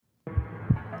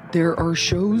There are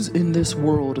shows in this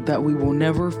world that we will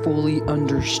never fully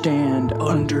understand,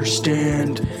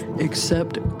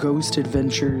 except Ghost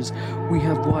Adventures. We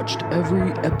have watched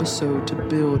every episode to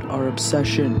build our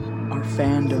obsession, our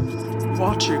fandom.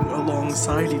 Watching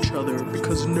alongside each other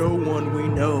because no one we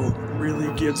know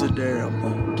really gives a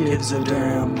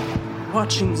damn.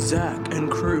 Watching Zach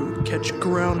and crew catch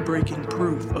groundbreaking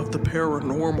proof of the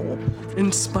paranormal,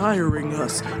 inspiring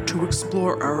us to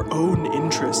explore our own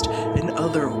interest in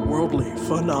otherworldly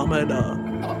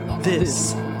phenomena.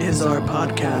 This is our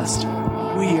podcast.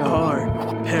 We are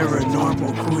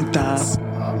Paranormal Juntas.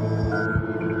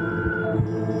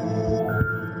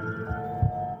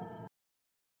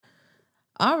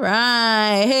 All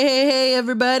right. Hey,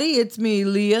 everybody. It's me,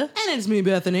 Leah. And it's me,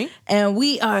 Bethany. And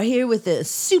we are here with a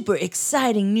super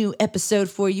exciting new episode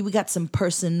for you. We got some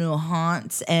personal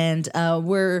haunts, and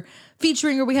we're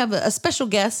featuring, or we have a special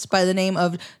guest by the name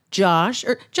of Josh.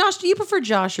 Or Josh, do you prefer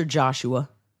Josh or Joshua?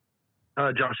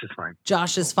 Josh is fine.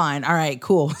 Josh is fine. All right,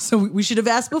 cool. So we should have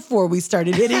asked before we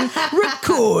started hitting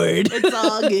record. It's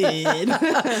all good.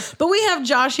 But we have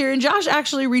Josh here, and Josh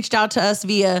actually reached out to us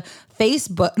via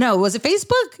Facebook. No, was it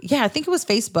Facebook? Yeah, I think it was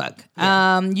Facebook.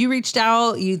 Yeah. You reached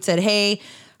out. You said, hey,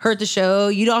 heard the show.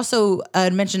 You'd also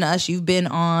mentioned to us you've been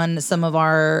on some of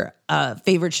our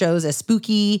favorite shows as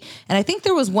Spooky. And I think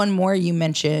there was one more you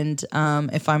mentioned,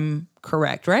 if I'm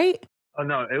correct, right? Oh,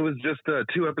 no, it was just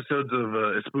 2 episodes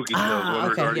of Spooky Tales, one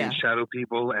regarding Shadow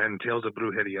People and Tales of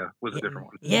Brujeria was a different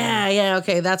one. Yeah,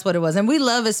 okay, that's what it was. And we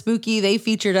love a Spooky. They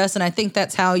featured us, and I think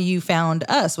that's how you found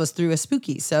us, was through a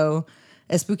Spooky. So,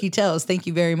 a Spooky Tales, thank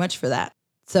you very much for that.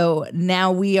 So,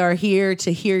 now we are here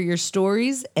to hear your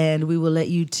stories, and we will let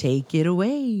you take it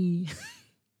away.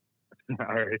 All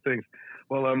right, thanks.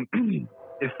 Well,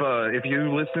 if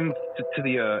you listen to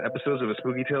the episodes of the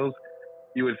Spooky Tales,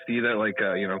 you would see that,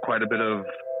 quite a bit of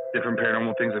different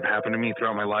paranormal things have happened to me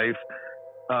throughout my life.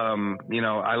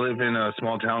 I live in a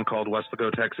small town called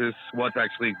Westlaco, Texas. Well, it's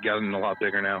actually gotten a lot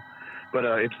bigger now. But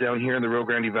it's down here in the Rio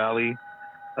Grande Valley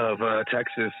of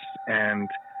Texas. And,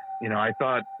 I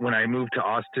thought when I moved to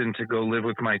Austin to go live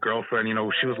with my girlfriend,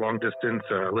 she was long distance,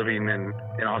 living in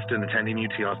Austin, attending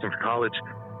UT Austin for college.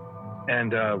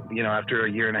 And, after a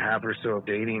year and a half or so of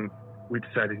dating, we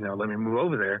decided, let me move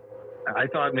over there. I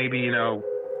thought maybe,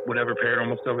 whatever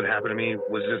paranormal stuff had happened to me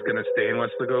was just going to stay in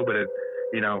Westlaco. But,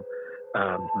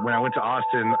 when I went to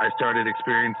Austin, I started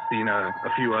experiencing a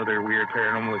few other weird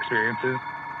paranormal experiences.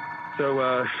 So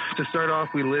to start off,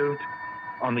 we lived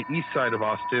on the east side of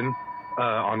Austin,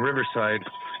 on Riverside.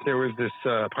 There was this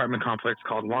apartment complex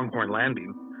called Longhorn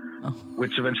Landing,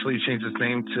 which eventually changed its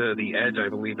name to The Edge, I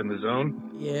believe, in the Zone.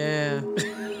 Yeah.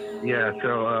 Yeah,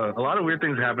 so a lot of weird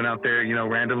things happen out there.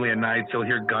 Randomly at night, you'll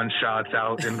hear gunshots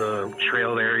out in the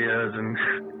trail areas. And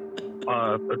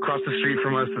across the street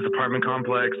from us, this apartment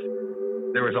complex,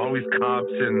 there was always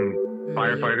cops and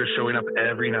firefighters showing up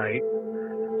every night.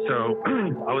 So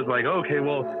I was like, okay,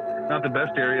 well, not the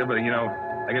best area, but,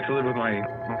 I get to live with my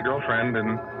girlfriend,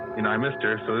 and, I missed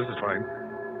her, so this is fine.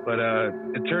 But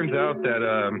it turns out that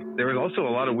there was also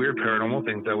a lot of weird paranormal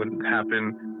things that would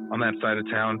happen on that side of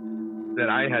town that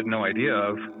I had no idea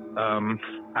of.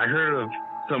 I heard of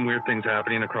some weird things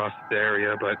happening across the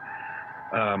area, but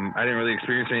I didn't really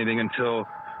experience anything until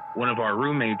one of our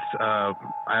roommates,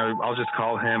 I'll just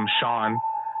call him Sean,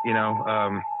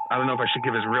 I don't know if I should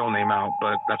give his real name out,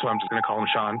 but that's why I'm just going to call him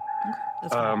Sean.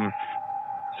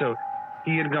 So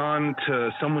he had gone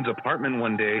to someone's apartment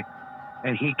one day,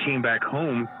 and he came back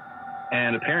home,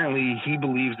 and apparently he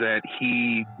believes that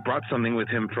he brought something with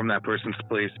him from that person's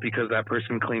place because that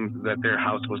person claimed that their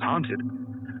house was haunted.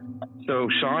 So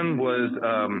Sean was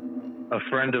a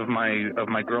friend of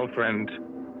my girlfriend,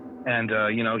 and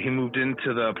he moved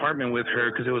into the apartment with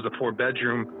her because it was a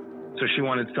 4-bedroom. So she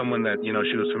wanted someone that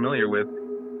she was familiar with.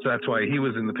 So that's why he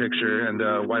was in the picture,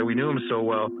 and why we knew him so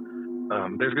well.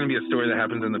 There's going to be a story that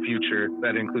happens in the future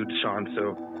that includes Sean.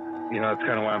 So that's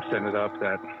kind of why I'm setting it up,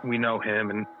 that we know him.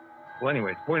 And well,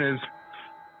 anyway, the point is,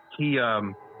 he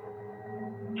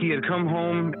had come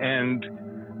home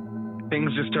and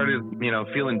things just started,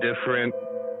 feeling different.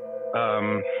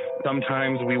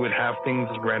 Sometimes we would have things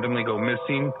randomly go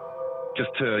missing just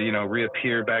to,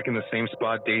 reappear back in the same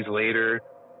spot days later.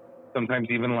 Sometimes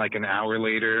even like an hour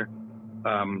later,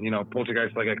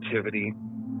 poltergeist-like activity.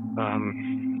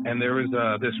 And there was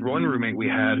this one roommate we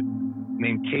had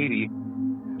named Katie.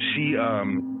 She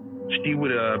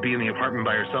would be in the apartment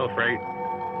by herself, right?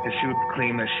 And she would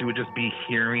claim that she would just be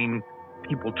hearing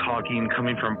people talking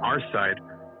coming from our side.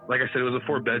 Like I said, it was a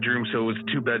 4-bedroom, so it was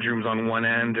 2 bedrooms on one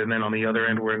end, and then on the other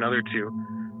end were another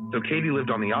 2. So Katie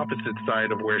lived on the opposite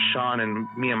side of where Sean and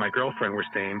me and my girlfriend were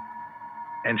staying.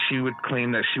 And she would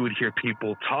claim that she would hear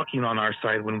people talking on our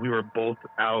side when we were both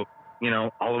out,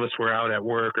 all of us were out at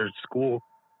work or school.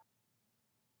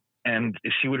 And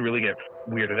she would really get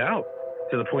weirded out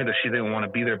to the point that she didn't want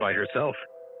to be there by herself.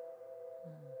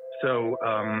 So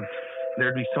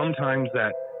there'd be some times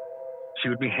that she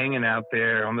would be hanging out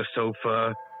there on the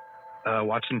sofa,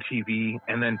 watching TV,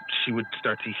 and then she would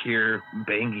start to hear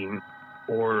banging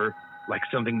or like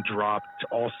something dropped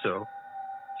also.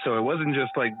 So it wasn't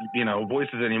just like,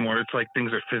 voices anymore. It's like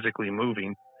things are physically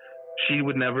moving. She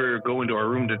would never go into our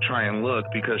room to try and look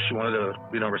because she wanted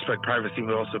to, respect privacy,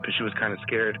 but also because she was kind of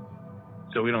scared.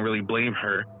 So we don't really blame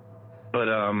her. But,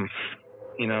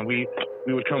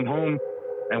 we would come home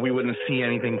and we wouldn't see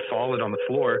anything solid on the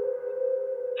floor.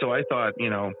 So I thought,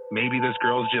 maybe this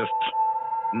girl's just,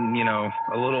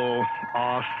 a little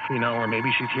off, or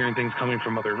maybe she's hearing things coming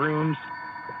from other rooms.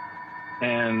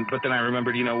 But then I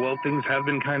remembered, things have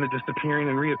been kind of disappearing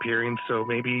and reappearing, so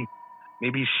maybe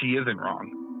she isn't wrong,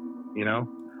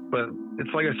 But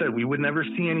it's like I said, we would never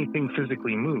see anything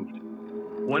physically moved.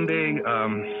 One day,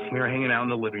 we were hanging out in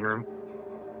the living room,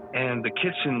 and the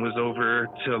kitchen was over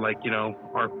to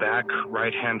our back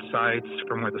right-hand sides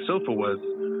from where the sofa was,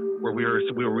 where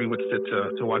we would sit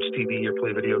to watch TV or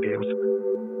play video games.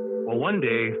 Well, one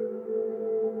day,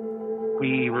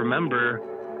 we remember,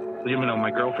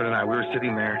 my girlfriend and I, we were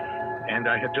sitting there, and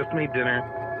I had just made dinner.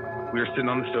 We were sitting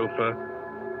on the sofa,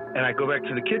 and I go back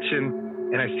to the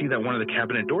kitchen, and I see that one of the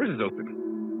cabinet doors is open.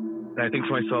 And I think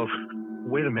to myself,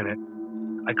 wait a minute.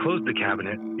 I closed the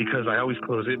cabinet because I always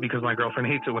close it because my girlfriend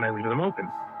hates it when I leave them open.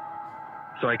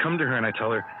 So I come to her and I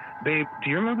tell her, babe, do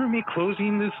you remember me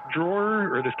closing this drawer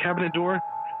or this cabinet door?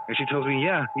 And she tells me,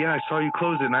 yeah, I saw you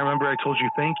close it. And I remember I told you,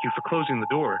 thank you for closing the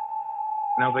door.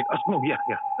 And I was like, oh, yeah,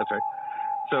 that's right.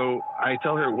 So I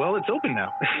tell her, well, it's open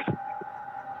now.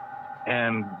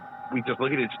 And we just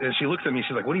look at it, and she looks at me.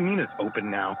 She's like, what do you mean it's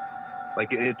open now?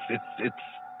 Like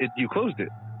you closed it.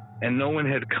 And no one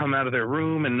had come out of their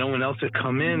room, and no one else had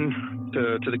come in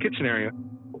to the kitchen area.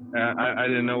 I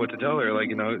didn't know what to tell her.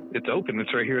 It's open.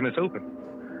 It's right here, and it's open.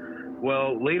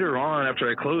 Well, later on, after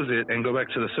I close it and go back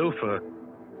to the sofa,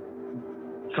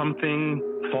 something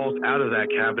falls out of that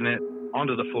cabinet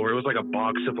onto the floor. It was like a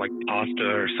box of pasta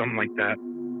or something like that.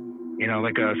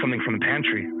 Something from the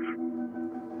pantry.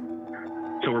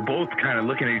 So we're both kind of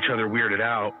looking at each other weirded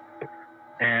out.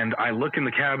 And I look in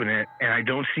the cabinet and I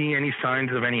don't see any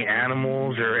signs of any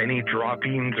animals or any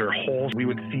droppings or holes we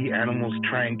would see animals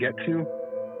try and get to.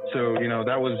 So,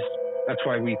 that's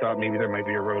why we thought maybe there might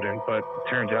be a rodent, but it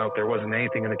turns out there wasn't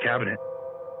anything in the cabinet.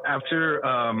 After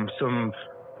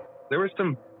there was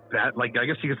some bad, I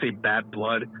guess you could say bad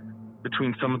blood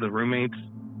between some of the roommates,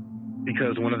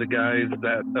 because one of the guys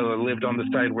that lived on the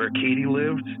side where Katie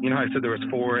lived, I said there was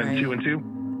 4 and 2 and 2.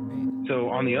 So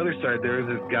on the other side, there was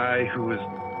this guy who was,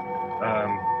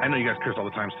 I know you guys curse all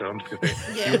the time, so I'm just going to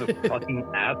say, he was a fucking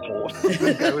asshole.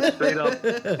 This guy was straight up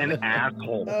an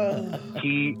asshole.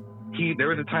 There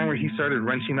was a time where he started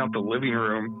renting out the living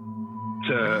room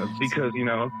because he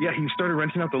started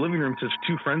renting out the living room to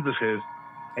 2 friends of his.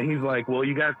 And he's like, well,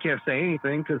 you guys can't say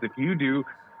anything, because if you do,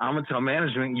 I'm going to tell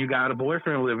management you got a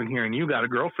boyfriend living here and you got a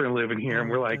girlfriend living here. And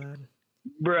we're like,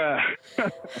 bruh,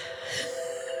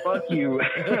 fuck you.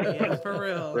 Yeah, for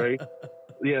real. Right?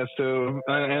 Yeah, so,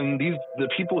 and the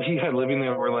people he had living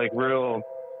there were real,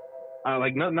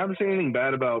 not to say anything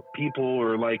bad about people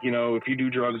or if you do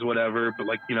drugs, whatever, but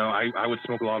I would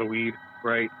smoke a lot of weed,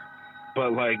 right?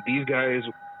 But these guys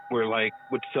were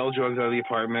would sell drugs out of the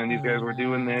apartment. These guys were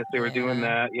doing this, they were doing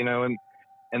that,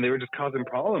 and they were just causing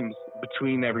problems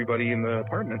between everybody in the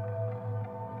apartment.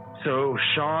 So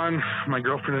Sean, my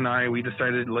girlfriend, and I, we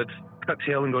decided let's cut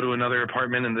tail and go to another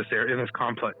apartment in this area, in this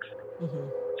complex. Mm-hmm.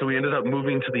 So we ended up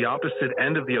moving to the opposite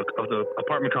end of the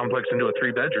apartment complex into a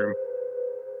 3-bedroom.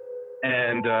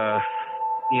 And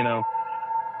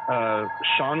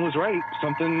Sean was right.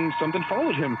 Something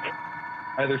followed him.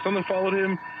 Either something followed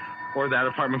him, or that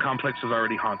apartment complex was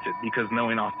already haunted, because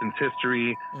knowing Austin's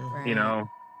history,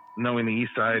 knowing the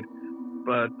east side.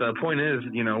 But the point is,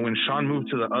 when Sean moved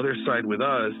to the other side with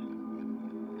us,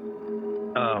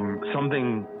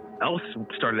 something else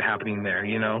started happening there,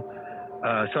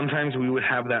 sometimes we would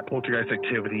have that poltergeist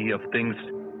activity of things,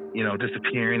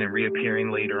 disappearing and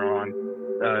reappearing later on,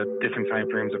 different time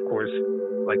frames, of course,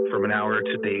 from an hour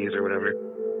to days or whatever.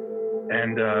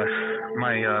 And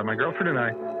my girlfriend and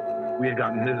I, we had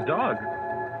gotten this dog.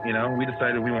 We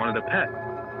decided we wanted a pet.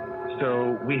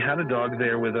 So we had a dog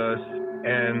there with us,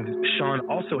 and Sean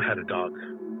also had a dog.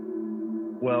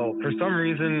 Well, for some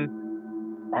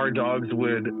reason, our dogs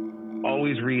would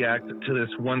always react to this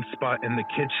one spot in the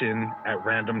kitchen at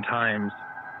random times.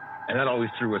 and that always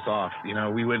threw us off. You know,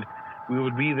 we would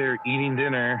be there eating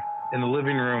dinner in the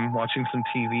living room, watching some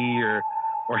TV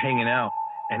or hanging out,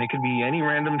 and it could be any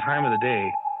random time of the day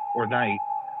or night.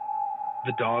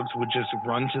 The dogs would just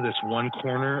run to this one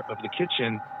corner of the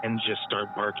kitchen and just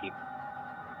start barking.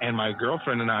 And my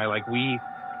girlfriend and I, I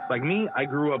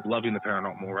grew up loving the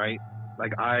paranormal, right?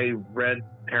 Like, I read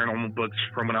paranormal books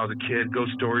from when I was a kid,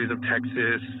 Ghost Stories of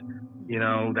Texas, you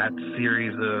know, that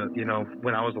series, you know,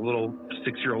 when I was a little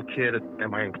 6-year-old kid at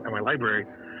my library.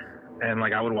 And,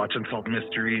 like, I would watch Unsolved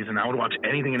Mysteries, and I would watch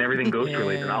anything and everything ghost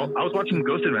related. I was watching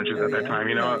Ghost Adventures at that time,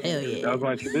 you know. That was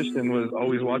my tradition, was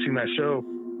always watching that show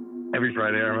every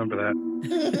Friday. I remember that.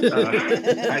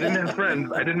 I didn't have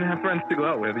friends. I didn't have friends to go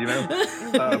out with, you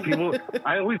know. People.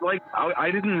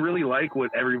 I didn't really like what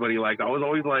everybody liked. I was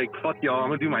always like, "Fuck y'all, I'm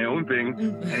gonna do my own thing."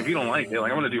 And if you don't like it,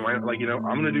 like, I'm gonna do I'm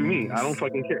gonna do me. I don't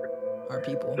fucking care. Our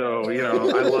people. So, you know,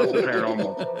 I love the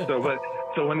paranormal.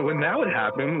 So when that would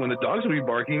happen, when the dogs would be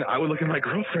barking, I would look at my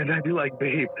girlfriend. I'd be like,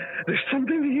 "Babe, there's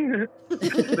something here.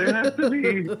 There has to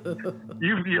be.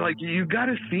 You got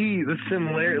to see the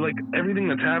similarity, like everything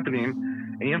that's happening,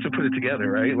 and you have to put it together,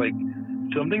 right? Like,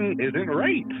 something isn't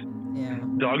right. Yeah.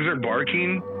 Dogs are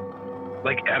barking,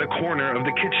 like, at a corner of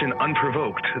the kitchen,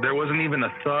 unprovoked. There wasn't even a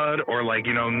thud or, like,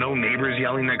 you know, no neighbors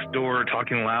yelling next door or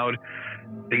talking loud.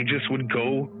 They just would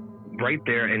go right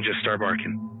there and just start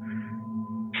barking."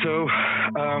 So,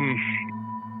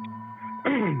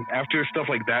 after stuff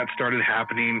like that started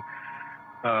happening,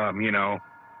 you know,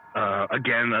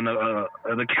 again,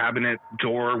 the cabinet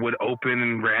door would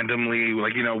open randomly.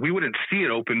 Like, you know, we wouldn't see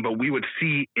it open, but we would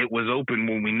see it was open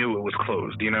when we knew it was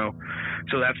closed, you know?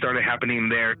 So that started happening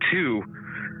there too,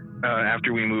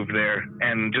 after we moved there.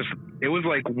 And just, it was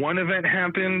like one event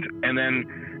happened, and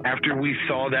then after we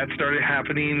saw that started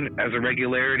happening as a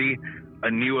regularity, a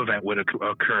new event would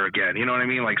occur again. You know what I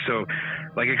mean? Like, so,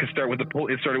 like, it could start with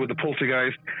it started with the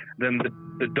poltergeist, then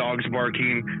the dogs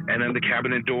barking, and then the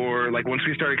cabinet door. Like, once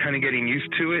we started kind of getting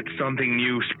used to it, something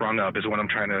new sprung up, is what I'm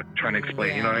trying to explain.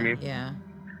 Yeah, you know what I mean? Yeah.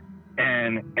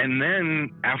 And then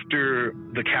after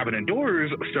the cabinet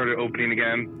doors started opening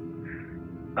again,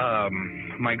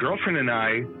 my girlfriend and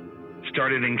I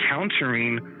started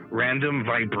encountering random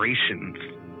vibrations.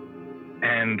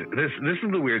 And this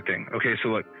is the weird thing. Okay, so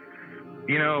look,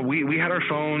 you know, we had our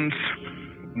phones,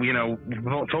 you know,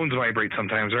 phones vibrate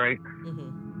sometimes, right?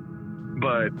 Mm-hmm.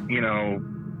 But, you know,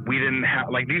 we didn't have,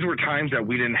 like, these were times that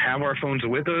we didn't have our phones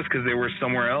with us because they were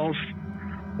somewhere else,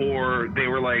 or they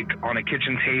were, like, on a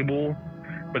kitchen table.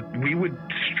 But we would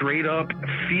straight up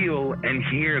feel and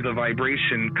hear the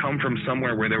vibration come from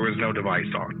somewhere where there was no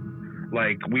device on.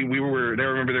 Like, we were there.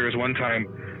 I remember there was one time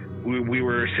we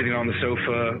were sitting on the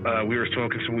sofa, we were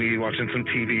smoking some weed, watching some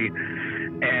TV,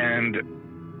 and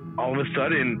all of a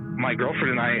sudden my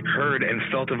girlfriend and I heard and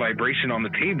felt a vibration on the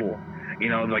table, you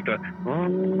know, like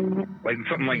like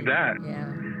something like that. Yeah.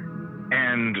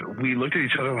 And we looked at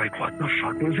each other like, what the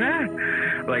fuck was that?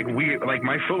 Like,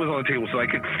 my foot was on the table, so I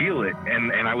could feel it,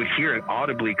 and I would hear it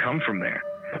audibly come from there.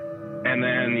 And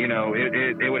then, you know,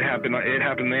 it would happen. It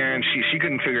happened there, and she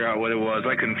couldn't figure out what it was.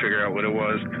 I couldn't figure out what it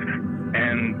was,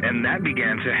 and that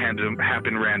began to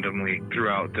happen randomly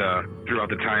throughout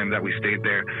the time that we stayed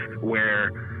there,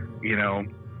 where, you know,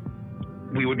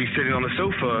 we would be sitting on the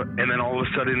sofa, and then all of a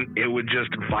sudden it would just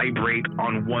vibrate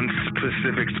on one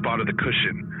specific spot of the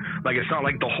cushion. Like, it's not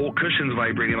like the whole cushion's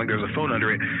vibrating like there's a phone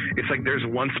under it. It's like there's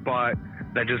one spot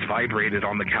that just vibrated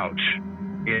on the couch.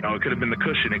 You know, it could have been the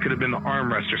cushion, it could have been the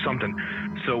armrest or something.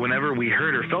 So whenever we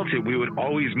heard or felt it, we would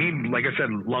always like I said,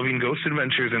 loving Ghost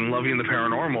Adventures and loving the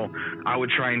paranormal, I would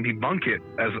try and debunk it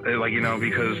as, like, you know,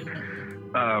 because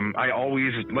I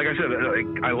always, like I said,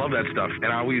 I love that stuff, and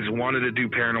I always wanted to do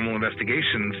paranormal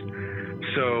investigations,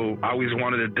 so I always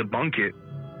wanted to debunk it.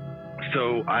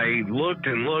 So I looked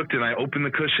and looked, and I opened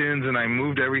the cushions, and I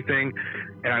moved everything,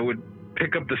 and I would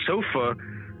pick up the sofa,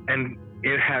 and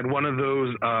it had one of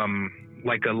those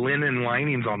like a linen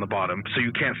linings on the bottom, so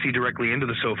you can't see directly into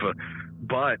the sofa.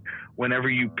 But whenever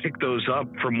you pick those up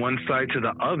from one side to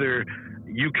the other,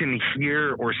 you can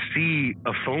hear or see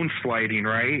a phone sliding,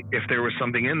 right? If there was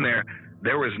something in there.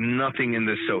 There was nothing in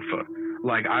this sofa.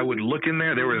 Like, I would look in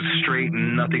there was straight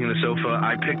nothing in the sofa.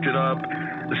 I picked it up.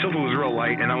 The sofa was real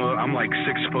light, and I'm like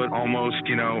 6 foot almost,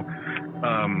 you know,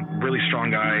 really strong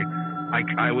guy.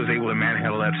 I was able to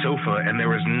manhandle that sofa, and there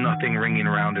was nothing ringing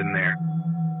around in there.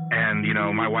 And, you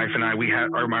know, my wife and I,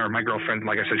 my girlfriend,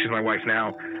 like I said, she's my wife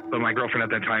now, but my girlfriend at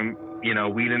that time, you know,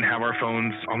 we didn't have our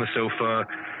phones on the sofa.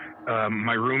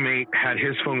 My roommate had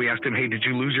his phone. We asked him, hey, did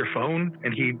you lose your phone?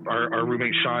 And our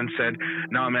roommate Sean said,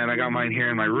 no, man, I got mine here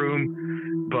in my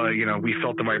room. but we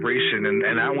felt the vibration,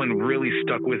 and that one really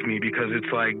stuck with me because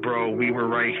it's like, bro, we were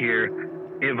right here,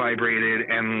 it vibrated,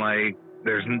 and like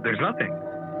there's nothing.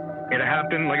 It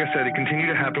happened, like I said, it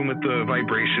continued to happen with the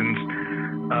vibrations.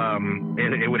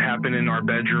 It would happen in our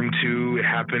bedroom too. It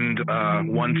happened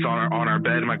once on our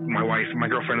bed. My wife, my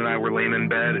girlfriend and I were laying in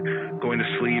bed going to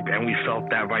sleep, and we felt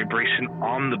that vibration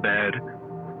on the bed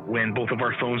when both of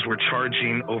our phones were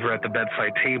charging over at the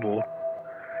bedside table.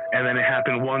 And then it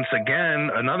happened once again,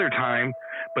 another time,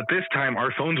 but this time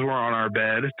our phones were on our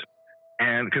bed,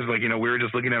 and because we were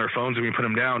just looking at our phones and we put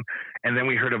them down, and then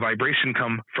we heard a vibration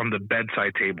come from the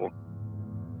bedside table.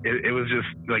 It was just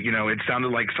like, it sounded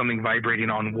like something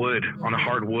vibrating on wood, on a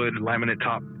hard wood laminate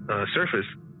top surface.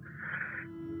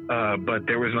 But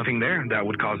there was nothing there that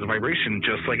would cause the vibration,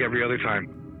 just like every other time.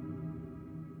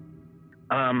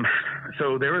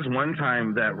 So there was one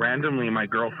time that randomly my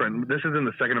girlfriend, this is in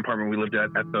the second apartment we lived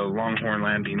at the Longhorn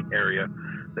Landing area,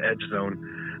 the edge zone.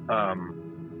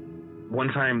 One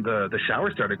time the shower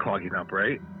started clogging up,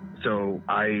 right? So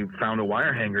I found a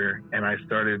wire hanger and I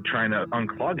started trying to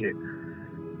unclog it.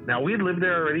 Now, we had lived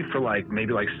there already for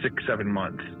maybe 6-7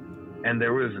 months, and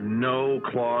there was no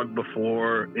clog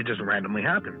before. It just randomly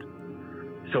happened.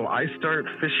 So I start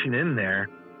fishing in there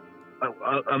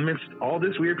amidst all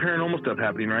this weird paranormal stuff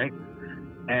happening, right?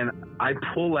 And I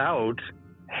pull out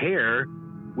hair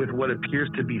with what appears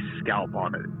to be scalp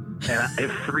on it. And it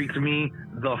freaked me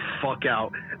the fuck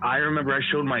out. I remember I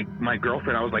showed my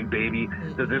girlfriend, I was like, baby,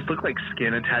 does this look like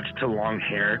skin attached to long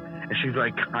hair? And she's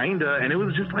like, kinda. And it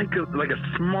was just like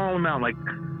a small amount, like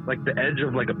the edge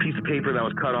of a piece of paper that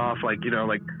was cut off,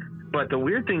 but the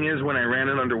weird thing is when I ran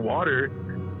it underwater,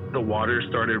 the water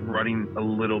started running a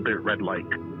little bit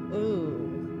red-like. Ooh.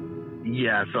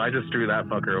 Yeah, so I just threw that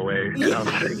fucker away. And I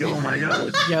was like, oh my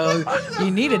God. Yo,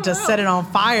 you needed to set it on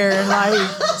fire and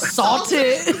salt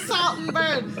it. Salt and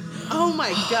burn. Oh my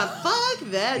God,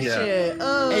 fuck that shit.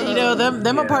 Oh. And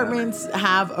them apartments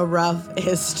have a rough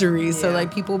history. So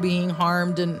people being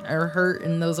harmed or hurt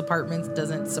in those apartments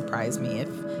doesn't surprise me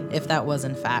if that was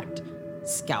in fact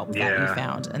scalp that you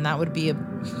found. And that would be a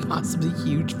possibly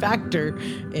huge factor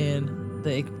in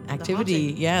the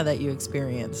activity that you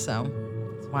experience. So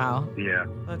wow. Yeah.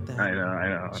 Fuck that. I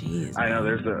know. Jeez, I know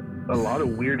there's a lot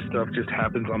of weird stuff just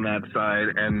happens on that side,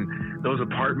 and those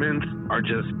apartments are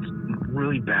just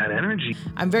really bad energy.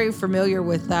 I'm very familiar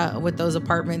with those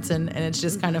apartments, and it's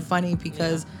just kind of funny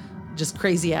because just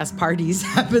crazy ass parties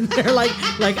happen there. Like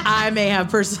I may have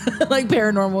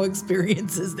paranormal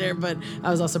experiences there, but I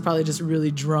was also probably just really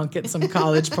drunk at some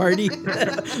college party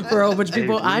for a whole bunch of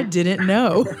people I didn't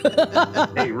know.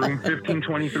 Hey, room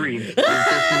 1523.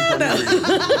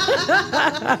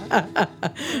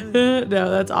 No,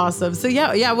 that's awesome. So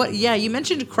you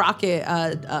mentioned Crockett,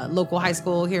 local high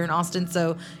school here in Austin.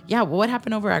 So what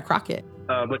happened over at Crockett?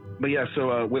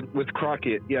 With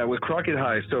Crockett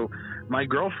High. So my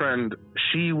girlfriend,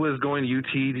 she was going to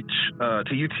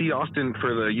UT Austin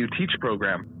for the UTeach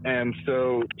program. And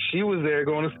so she was there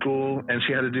going to school, and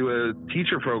she had to do a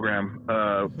teacher program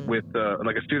with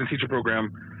a student teacher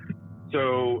program.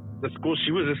 So the school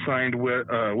she was assigned with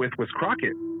was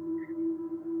Crockett.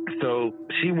 So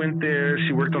she went there.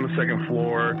 She worked on the second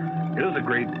floor. It was a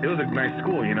nice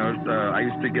school, I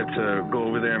used to get to go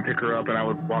over there and pick her up, and I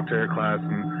would walk to her class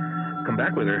and come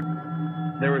back with her.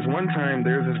 There was one time,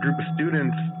 there was this group of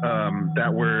students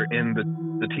that were in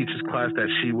the teacher's class that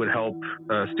she would help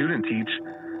student teach.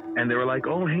 And they were like,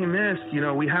 oh, hey, miss,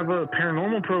 we have a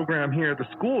paranormal program here at the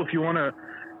school. If you want to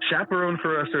chaperone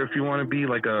for us, or if you want to be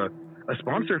like a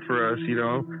sponsor for us,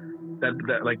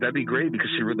 that'd be great, because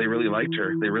they really liked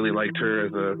her. They really liked her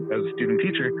as a student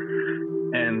teacher.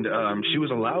 And she was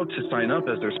allowed to sign up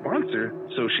as their sponsor.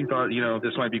 So she thought,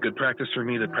 this might be good practice for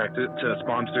me to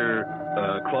sponsor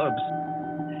clubs.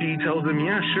 She tells them,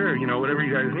 yeah, sure, whatever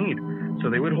you guys need.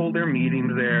 So they would hold their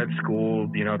meetings there at school,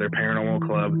 their paranormal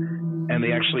club. And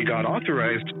they actually got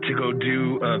authorized to go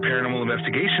do a paranormal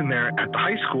investigation there at the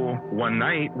high school one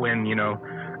night when,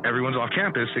 everyone's off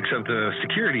campus except the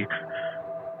security.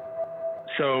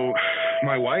 So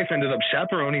my wife ended up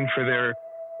chaperoning for their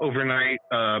overnight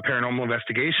paranormal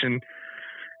investigation.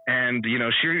 And,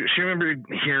 she remembered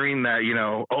hearing that,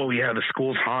 the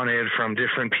school's haunted from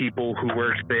different people who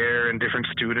worked there and different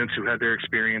students who had their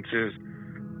experiences.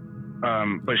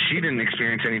 But she didn't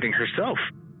experience anything herself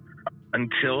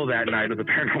until that night of the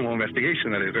paranormal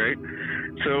investigation, that is, right?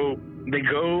 So they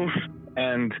go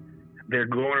and they're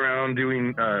going around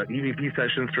doing EVP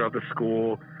sessions throughout the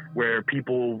school where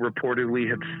people reportedly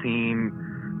had seen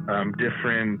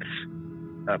different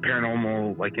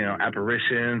paranormal,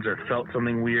 apparitions, or felt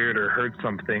something weird or heard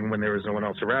something when there was no one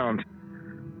else around.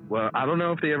 Well, I don't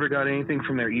know if they ever got anything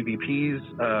from their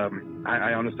EVPs.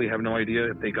 I honestly have no idea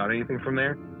if they got anything from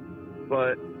there.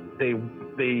 But they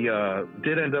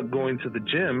did end up going to the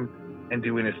gym and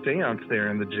doing a seance there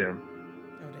in the gym.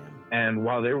 Oh, damn. And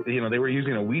while they were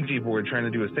using a Ouija board trying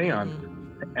to do a seance,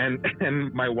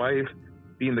 and my wife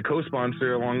being the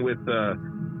co-sponsor along with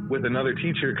another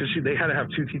teacher, because they had to have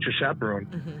two teachers chaperone.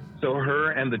 So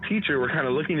her and the teacher were kind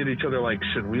of looking at each other like,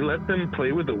 should we let them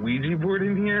play with the Ouija board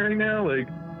in here right now? Like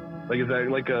is that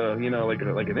like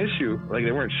an issue? Like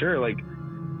they weren't sure, like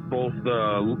both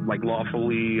like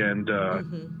lawfully and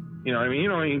you know what I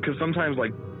mean? Because sometimes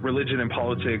like religion and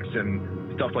politics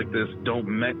and stuff like this don't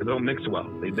mix well.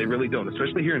 They really don't,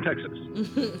 especially here in Texas.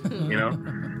 You know.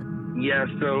 Yeah,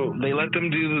 so they let them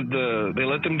do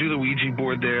the Ouija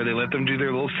board there. They let them do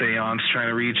their little seance, trying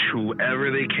to reach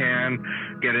whoever they can,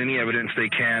 get any evidence they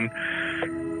can.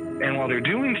 And while they're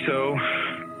doing so,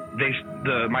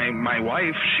 my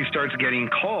wife, she starts getting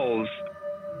calls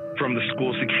from the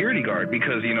school security guard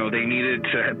because they needed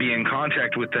to be in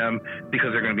contact with them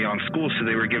because they're going to be on school. So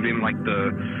they were giving like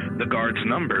the guard's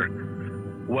number.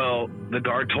 Well, the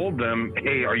guard told them,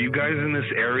 "Hey, are you guys in this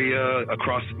area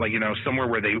across, like, somewhere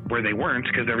where they weren't,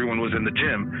 because everyone was in the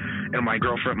gym?" And my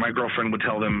girlfriend would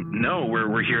tell them, "No,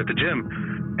 we're here at the gym."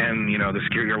 And the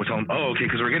security guard would tell them, "Oh, okay,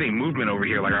 because we're getting movement over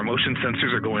here. Like our motion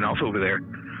sensors are going off over there.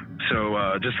 So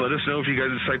just let us know if you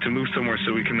guys decide to move somewhere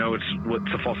so we can know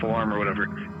what's a false alarm or whatever."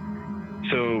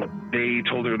 So they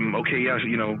told them, "Okay, yeah,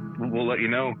 we'll let you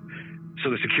know." So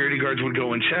the security guards would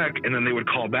go and check, and then they would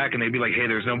call back and they'd be like, "Hey,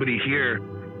 there's nobody here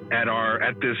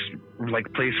at this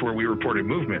like place where we reported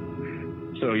movement."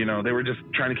 So they were just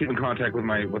trying to keep in contact with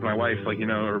my wife, like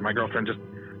or my girlfriend,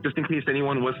 just in case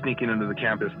anyone was sneaking into the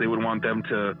campus. They would want them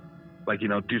to like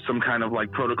do some kind of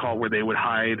like protocol where they would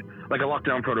hide, like a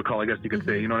lockdown protocol, I guess you could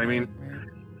say. You know what I mean?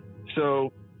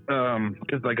 So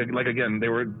because like again, they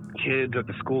were kids at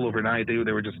the school overnight. They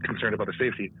were just concerned about their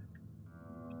safety.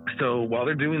 So while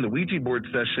they're doing the Ouija board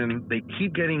session, they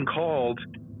keep getting called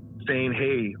saying,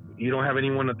 "Hey, you don't have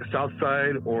anyone at the south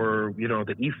side or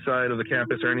the east side of the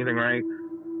campus or anything, right?"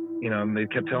 And they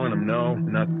kept telling them, "No,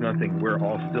 nothing. We're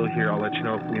all still here. I'll let you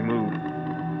know if we move."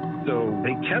 So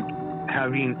they kept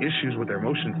having issues with their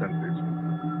motion sensors.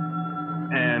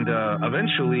 And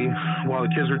eventually, while the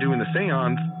kids were doing the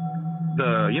seance,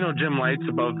 the gym lights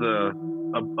above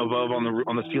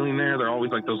on the ceiling there, they're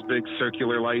always like those big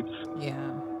circular lights. Yeah.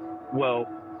 Well,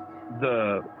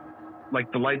 the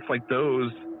lights like those,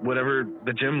 whatever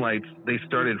the gym lights, they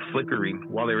started flickering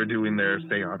while they were doing their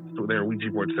seance, their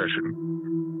Ouija board session.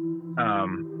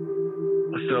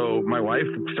 So my wife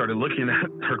started looking at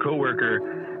her coworker,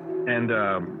 and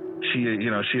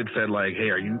she had said like, "Hey,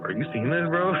 are you seeing this,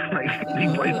 bro? Like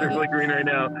these lights are flickering right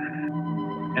now."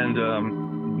 And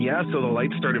yeah, so the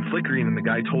lights started flickering, and the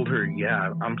guy told her,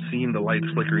 "Yeah, I'm seeing the lights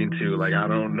flickering too. Like I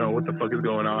don't know what the fuck is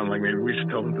going on. Like maybe we should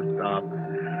tell them to stop."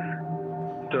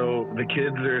 So the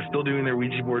kids are still doing their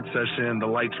Ouija board session. The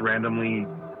lights randomly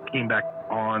came back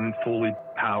on, fully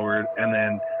powered, and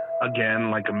then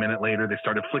again, like a minute later, they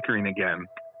started flickering again.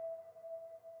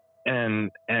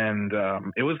 And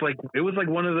it was like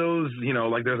one of those,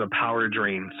 like there's a power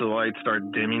drain, so the lights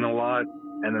start dimming a lot,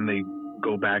 and then they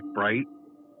go back bright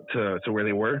to where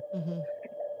they were.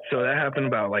 So that happened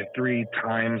about like 3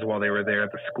 times while they were there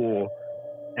at the school.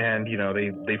 And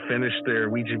they finished their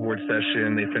Ouija board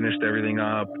session. They finished everything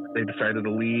up. They decided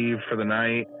to leave for the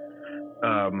night.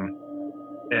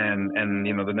 And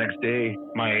the next day,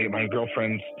 my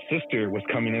girlfriend's sister was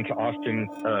coming into Austin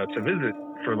to visit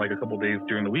for like a couple days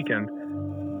during the weekend.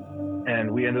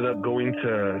 And we ended up going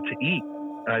to eat.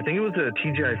 I think it was a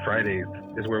TGI Fridays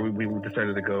is where we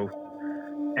decided to go.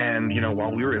 And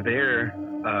while we were there,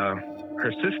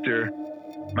 her sister,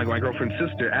 my girlfriend's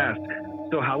sister, asked,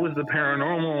 "So how was the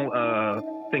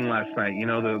paranormal thing last night?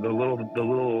 The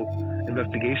little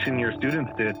investigation your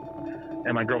students did?"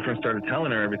 And my girlfriend started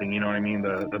telling her everything. You know what I mean?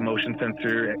 The motion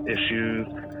sensor issues,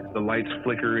 the lights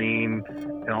flickering,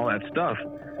 and all that stuff.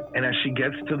 And as she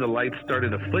gets to the lights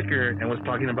started to flicker and was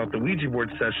talking about the Ouija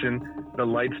board session, the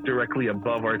lights directly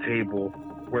above our table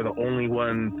were the only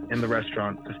ones in the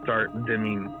restaurant to start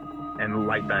dimming and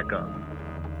light back up.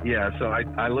 Yeah, so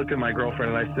I looked at my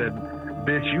girlfriend and I said,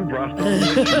 "Bitch, you brought the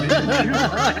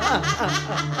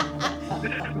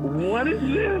What is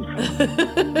this?"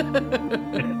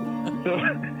 So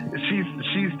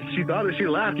she thought she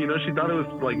laughed, she thought it was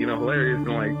like, hilarious, and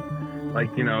like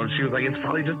she was like, "It's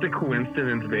probably just a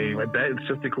coincidence, babe. I bet it's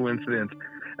just a coincidence."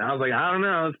 And I was like, "I don't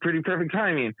know, it's pretty perfect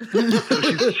timing." So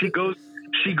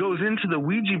she goes into the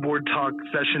Ouija board talk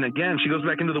session again. She goes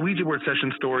back into the Ouija board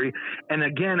session story. And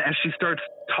again, as she starts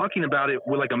talking about it,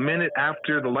 with like a minute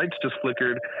after the lights just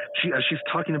flickered, as she's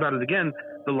talking about it again,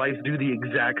 the lights do the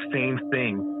exact same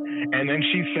thing. And then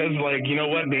she says, like, you know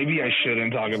what? Maybe I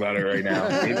shouldn't talk about it right now.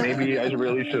 Maybe I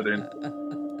really shouldn't.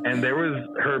 And there was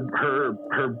her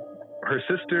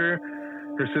sister.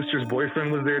 Her sister's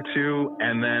boyfriend was there too,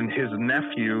 and then his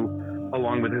nephew,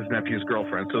 along with his nephew's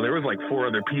girlfriend. So there was like 4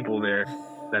 other people there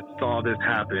that saw this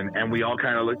happen, and we all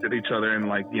kind of looked at each other and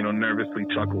like, you know, nervously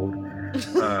chuckled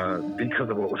because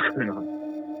of what was going on.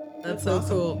 That's so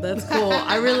cool. That's cool.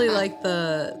 I really like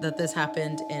that this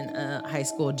happened in a high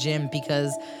school gym,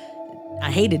 because I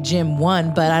hated gym,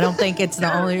 but I don't think it's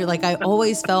the only, like, I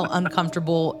always felt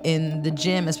uncomfortable in the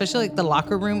gym, especially like the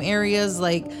locker room areas,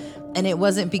 like, and it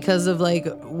wasn't because of like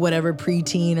whatever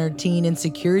preteen or teen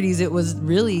insecurities. It was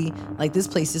really like, this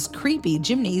place is creepy.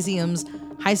 Gymnasiums,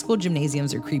 high school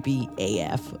gymnasiums are creepy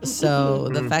AF. So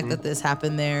the fact that this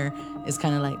happened there is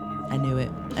kind of like, I knew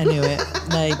it.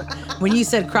 Like, when you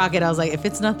said Crockett, I was like, if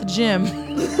it's not the gym,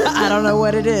 I don't know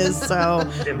what it is. So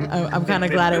I'm kind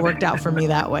of glad it worked out for me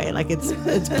that way. Like, it's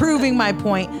proving my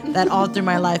point that all through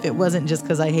my life, it wasn't just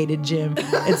because I hated gym.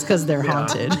 It's because they're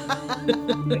haunted.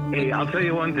 Hey, I'll tell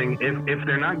you one thing. If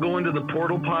they're not going to the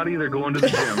portal potty, they're going to the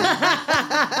gym.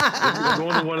 They're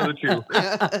going to one of the two.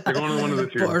 They're going to one of the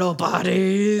two. Portal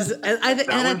potties. I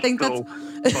think so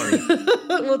that's funny.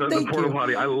 well, the portal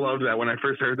potty. I loved that. When I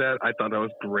first heard that, I thought that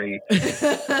was great.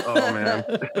 Oh man,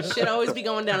 Should always be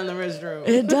going down in the restroom.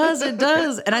 It does.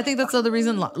 And I think that's the other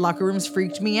reason locker rooms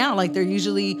freaked me out. Like, they're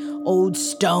usually old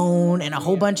stone and a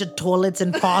whole bunch of toilets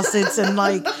and faucets, and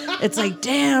like, it's like,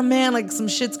 damn, man, like some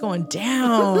shit's going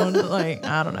down. Like,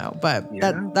 I don't know, but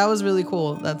that was really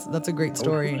cool. That's a great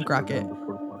story in Crockett.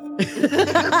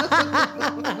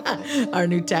 Our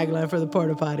new tagline for the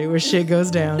porta potty, where shit goes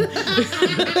down.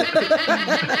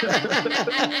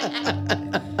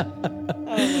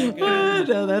 Oh my God.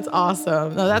 No, that's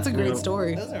awesome. No, that's a great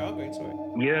story. Those are all great stories.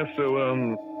 yeah. So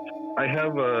I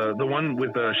have the one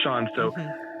with Sean. So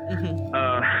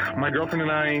my girlfriend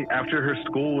and I, after her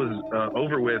school was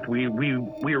over with, we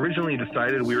originally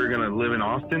decided we were gonna live in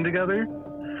Austin together.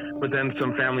 But then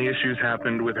some family issues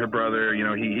happened with her brother. You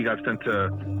know, he got sent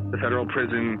to the federal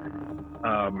prison,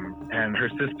 and her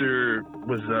sister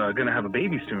was going to have a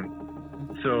baby soon.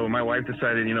 So my wife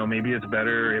decided, you know, maybe it's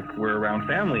better if we're around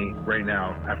family right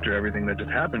now after everything that just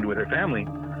happened with her family.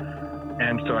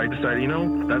 And so I decided, you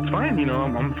know, that's fine. You know,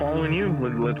 I'm following you.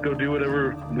 Let's go do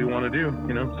whatever we want to do,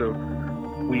 you know. So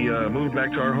we moved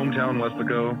back to our hometown,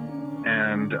 Westlaco,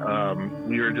 and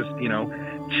we were just, you know,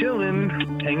 chilling,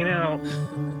 hanging out.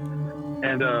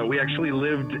 And we actually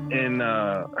lived in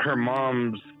her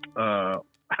mom's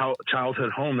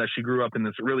childhood home that she grew up in,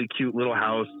 this really cute little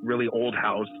house, really old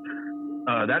house.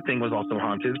 That thing was also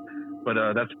haunted, but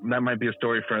that might be a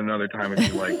story for another time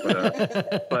if you like.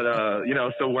 But you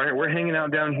know, so we're hanging out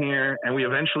down here, and we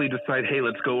eventually decide, hey,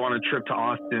 let's go on a trip to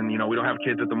Austin. You know, we don't have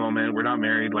kids at the moment. We're not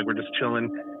married. Like, we're just chilling,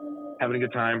 having a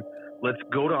good time. Let's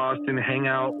go to Austin, hang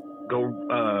out, go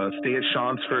stay at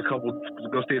Sean's for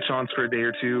a day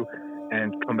or two,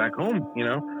 and come back home, you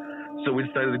know? So we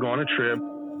decided to go on a trip,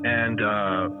 and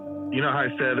you know how I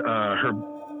said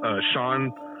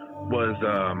Sean was,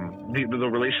 the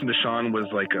relation to Sean was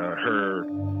like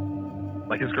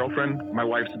his girlfriend. My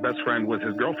wife's best friend was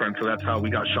his girlfriend, so that's how we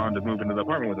got Sean to move into the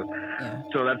apartment with us. Yeah.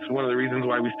 So that's one of the reasons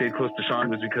why we stayed close to Sean,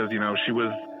 was because, you know, she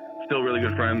was still really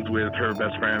good friends with her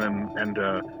best friend, and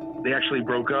they actually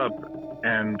broke up,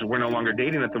 and we're no longer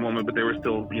dating at the moment, but they were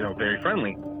still, you know, very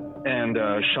friendly. And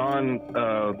Sean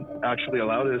actually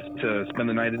allowed us to spend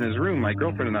the night in his room, my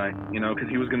girlfriend and I, you know, because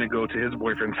he was going to go to his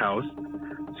boyfriend's house.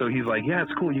 So he's like, yeah,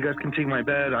 it's cool. You guys can take my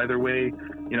bed. Either way,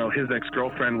 you know, his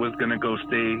ex-girlfriend was going to go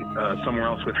stay somewhere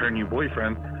else with her new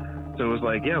boyfriend. So it was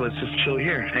like, yeah, let's just chill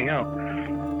here, hang out.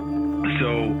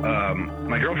 So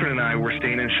my girlfriend and I were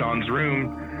staying in Sean's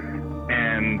room,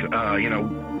 and, you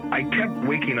know, I kept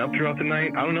waking up throughout the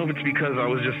night. I don't know if it's because I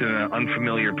was just in an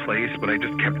unfamiliar place, but I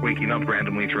just kept waking up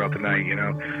randomly throughout the night, you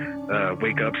know.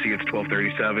 Wake up, see it's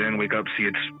 12:37. Wake up, see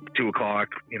it's 2 o'clock,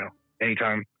 you know,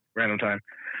 anytime, random time.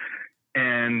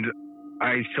 And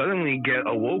I suddenly get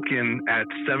awoken at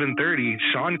 7:30.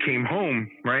 Sean came home,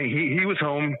 right? He was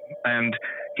home, and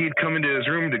he'd come into his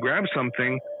room to grab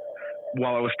something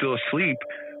while I was still asleep.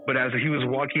 But as he was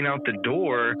walking out the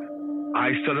door,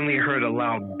 I suddenly heard a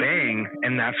loud bang,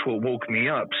 and that's what woke me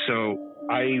up. So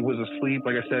I was asleep,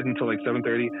 like I said, until like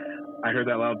 7:30. I heard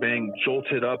that loud bang,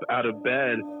 jolted up out of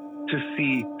bed to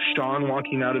see Sean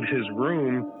walking out of his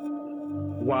room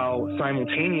while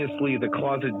simultaneously the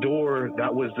closet door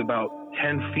that was about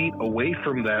 10 feet away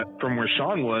from where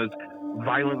Sean was,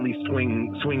 violently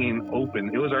swinging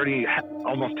open. It was already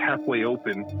almost halfway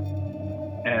open.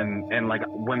 And like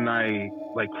when I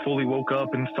like fully woke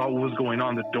up and saw what was going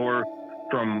on, the door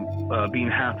from being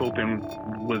half open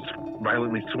was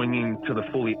violently swinging to the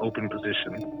fully open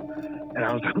position. And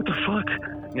I was like, what the fuck?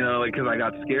 You know, like, cause I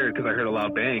got scared cause I heard a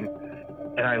loud bang.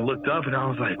 And I looked up and I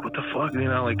was like, what the fuck? You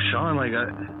know, like Sean, like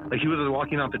he was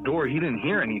walking out the door. He didn't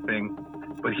hear anything,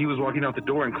 but he was walking out the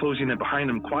door and closing it behind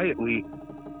him quietly.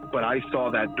 But I saw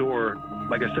that door,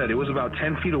 like I said, it was about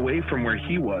 10 feet away from where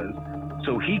he was.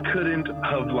 So he couldn't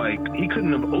have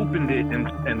opened it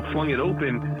and flung it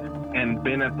open and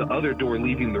been at the other door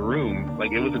leaving the room.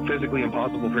 Like, it was physically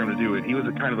impossible for him to do it. He was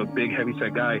a kind of a big,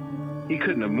 heavy-set guy. He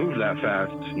couldn't have moved that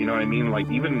fast. You know what I mean?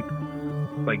 Like, even,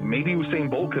 like, maybe Usain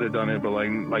Bolt could have done it, but,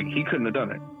 like he couldn't have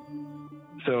done it.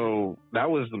 So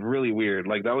that was really weird.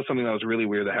 Like, that was something that was really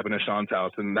weird that happened at Sean's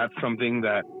house. And that's something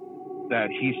that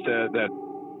he said that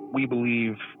we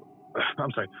believe,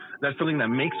 that's something that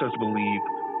makes us believe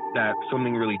that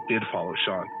something really did follow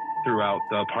Sean throughout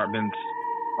the apartments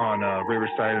on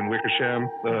Riverside and Wickersham,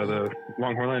 the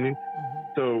Longhorn Landing.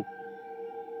 So,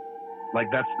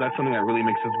 like, that's something that really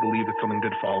makes us believe that something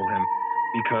did follow him,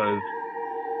 because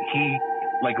he,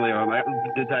 like,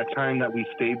 did that time that we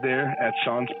stayed there at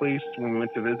Sean's place when we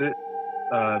went to visit,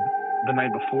 the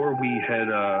night before we had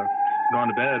gone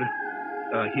to bed,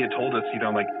 he had told us, you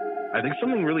know, like, I think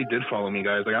something really did follow me,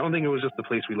 guys. Like, I don't think it was just the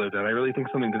place we lived at. I really think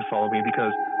something did follow me,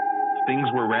 because things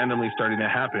were randomly starting to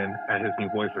happen at his new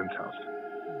boyfriend's house.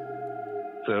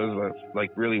 So it was like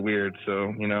really weird.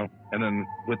 So, you know, and then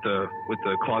with the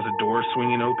closet door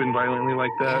swinging open violently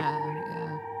like that,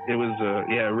 it was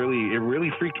it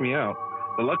really freaked me out.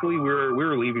 But luckily we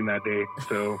were leaving that day,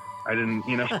 so I didn't,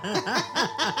 you know.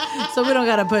 So we don't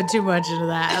got to put too much into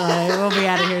that. Like, we'll be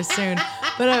out of here soon.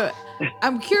 But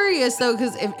I'm curious though,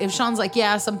 because if Sean's like,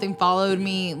 yeah, something followed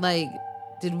me, like,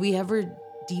 did we ever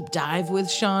deep dive with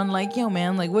Sean? Like, yo,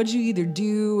 man, like, what'd you either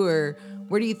do, or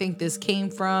where do you think this came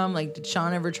from? Like, did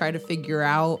Sean ever try to figure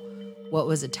out what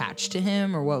was attached to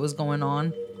him or what was going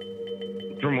on?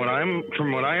 From what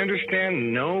I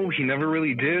understand, no, he never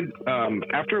really did.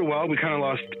 After a while, we kind of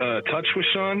lost touch with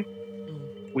Sean.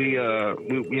 We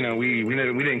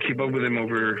didn't keep up with him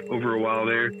over a while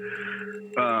there.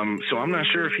 So I'm not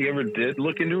sure if he ever did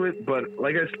look into it, but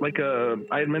I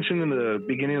had mentioned in the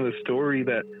beginning of the story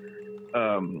that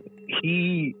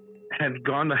he had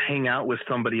gone to hang out with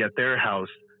somebody at their house,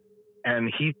 and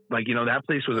he, like, you know, that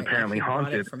place was apparently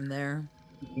haunted from there.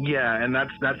 Yeah, and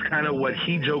that's kind of what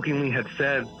he jokingly had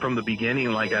said from the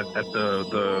beginning, like at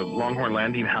the Longhorn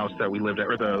Landing house that we lived at,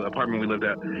 or the apartment we lived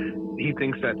at. He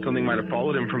thinks that something might have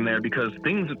followed him from there, because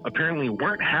things apparently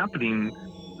weren't happening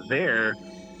there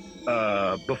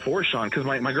before Sean, because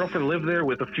my girlfriend lived there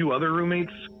with a few other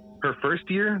roommates her first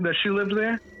year that she lived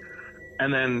there,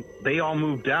 and then they all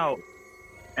moved out,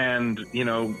 and, you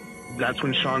know, that's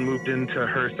when Sean moved into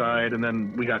her side, and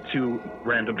then we got two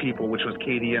random people, which was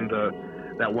Katie and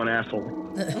that one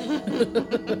asshole.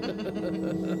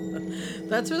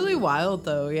 That's really wild,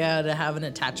 though. Yeah, to have an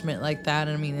attachment like that.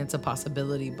 I mean, it's a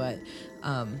possibility, but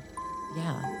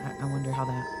yeah, I wonder how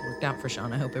that worked out for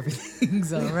Sean. I hope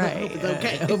everything's all right. It's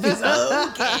okay. I hope it's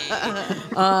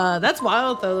okay. That's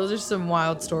wild, though. Those are some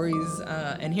wild stories,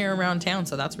 and here around town.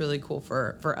 So that's really cool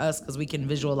for us, because we can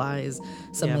visualize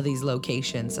some of these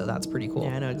locations. So that's pretty cool.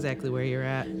 Yeah, I know exactly where you're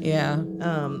at. Yeah.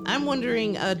 I'm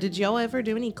wondering, did y'all ever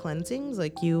do any cleansings,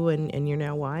 like you and your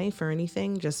now wife, or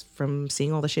anything, just from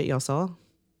seeing all the shit y'all saw?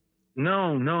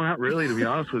 No, not really, to be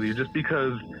honest with you. Just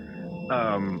because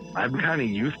I'm kind of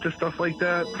used to stuff like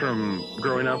that from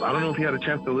growing up. I don't know if you had a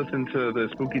chance to listen to the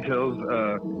Spooky Tales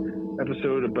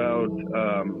episode about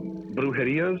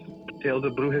Brujerias, Tales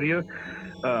of Brujeria.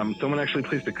 Someone actually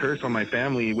placed a curse on my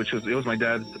family, it was my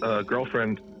dad's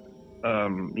girlfriend.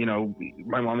 You know,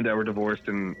 my mom and dad were divorced,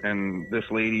 and this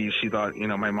lady, she thought, you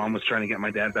know, my mom was trying to get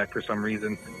my dad back for some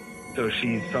reason. So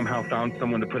she somehow found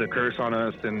someone to put a curse on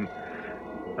us, and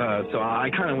so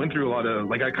I kind of went through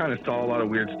I kind of saw a lot of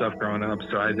weird stuff growing up.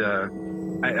 So it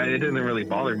didn't really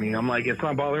bother me. I'm like, it's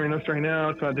not bothering us right now.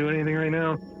 It's not doing anything right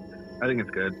now. I think it's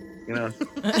good, you know?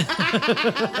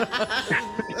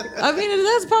 I mean,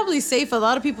 that's probably safe. A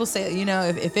lot of people say, you know,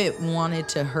 if it wanted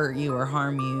to hurt you or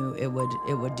harm you, it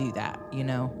would do that, you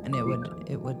know, and it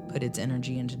would put its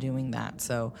energy into doing that.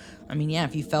 So, I mean, yeah,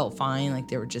 if you felt fine, like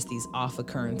there were just these off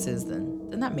occurrences,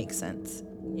 then that makes sense.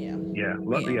 Yeah.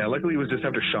 Luckily it was just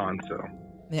after Sean, so.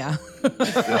 Yeah.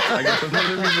 I guess that's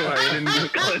another reason why I didn't do a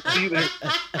cleanse either.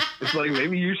 It's like,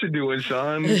 maybe you should do one,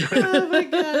 Sean. Oh my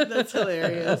God, that's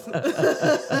hilarious.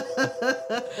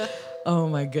 Oh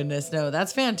my goodness. No,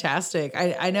 that's fantastic.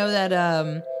 I know that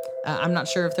I'm not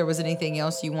sure if there was anything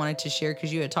else you wanted to share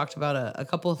because you had talked about a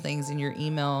couple of things in your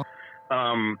email.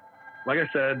 Like I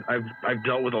said, I've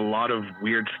dealt with a lot of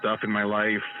weird stuff in my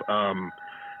life.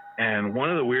 And one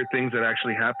of the weird things that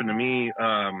actually happened to me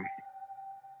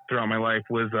throughout my life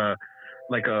was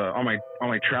on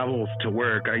my travels to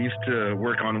work. I used to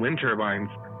work on wind turbines,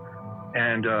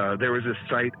 and there was this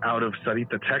site out of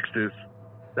Sarita, Texas,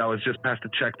 that was just past the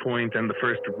checkpoint and the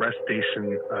first rest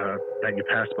station that you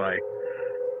pass by.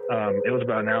 It was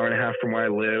about an hour and a half from where I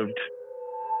lived,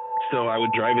 so I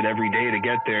would drive it every day to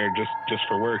get there just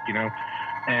for work,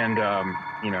 And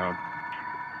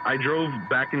I drove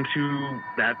back into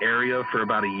that area for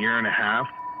about a year and a half,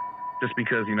 just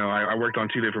because I worked on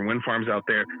 2 different wind farms out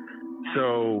there.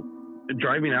 So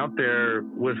driving out there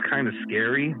was kind of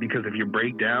scary because if you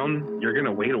break down, you're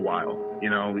gonna wait a while.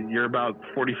 You're about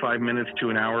 45 minutes to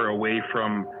an hour away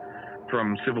from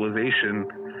civilization.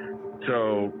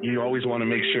 So you always want to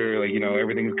make sure,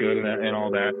 everything's good and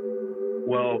all that.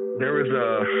 Well, there was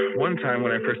one time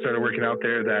when I first started working out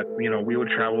there that, we would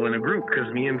travel in a group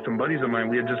because me and some buddies of mine,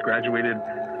 we had just graduated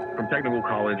from technical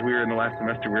college. We were in the last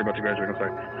semester. We were about to graduate, I'm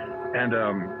sorry. And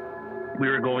we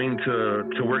were going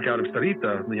to work out of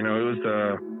Sarita.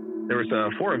 There was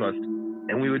 4 of us.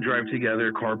 And we would drive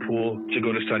together, carpool, to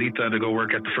go to Sarita to go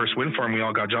work at the first wind farm we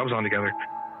all got jobs on together.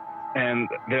 And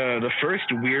the first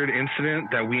weird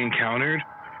incident that we encountered,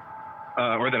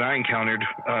 or that I encountered,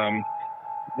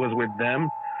 was with them.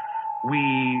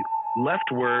 We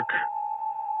left work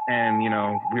and,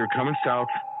 we were coming south.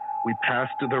 We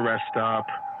passed the rest stop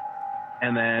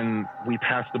and then we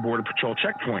passed the Border Patrol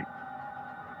checkpoint.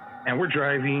 And we're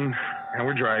driving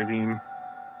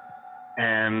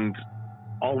and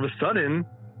all of a sudden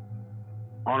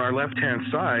on our left-hand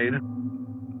side,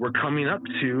 we're coming up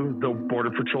to the Border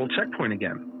Patrol checkpoint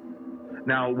again.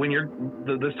 Now, when you're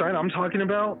the side I'm talking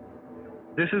about,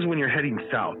 this is when you're heading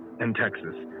south in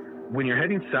Texas. When you're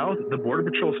heading south, the Border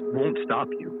Patrol won't stop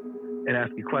you and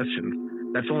ask you questions.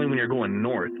 That's only when you're going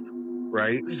north,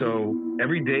 right? So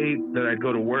every day that I'd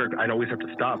go to work, I'd always have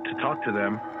to stop to talk to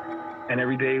them. And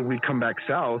every day we'd come back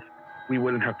south, we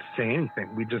wouldn't have to say anything.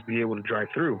 We'd just be able to drive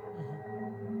through.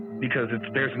 Because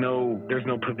there's no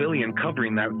pavilion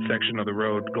covering that section of the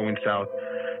road going south.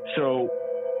 So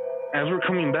as we're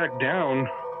coming back down,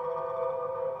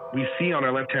 we see on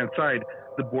our left-hand side,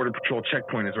 the Border Patrol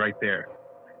checkpoint is right there.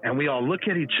 And we all look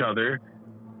at each other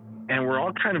and we're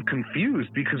all kind of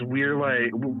confused because we're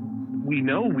like, we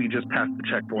know we just passed the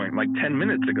checkpoint like 10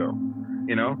 minutes ago,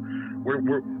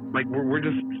 we're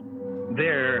just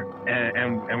there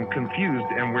and confused.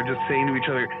 And we're just saying to each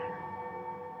other,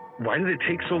 why did it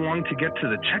take so long to get to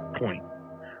the checkpoint?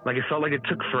 Like, it felt like it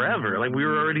took forever. Like, we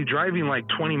were already driving like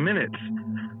 20 minutes.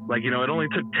 Like, it only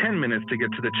took 10 minutes to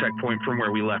get to the checkpoint from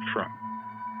where we left from.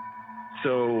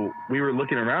 So we were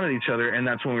looking around at each other, and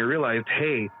that's when we realized,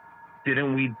 hey,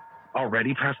 didn't we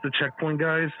already pass the checkpoint,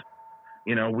 guys?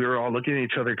 We were all looking at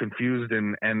each other confused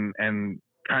and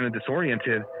kind of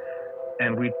disoriented.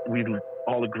 And we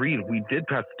all agreed we did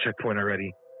pass the checkpoint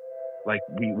already. Like,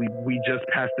 we just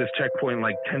passed this checkpoint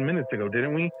like 10 minutes ago,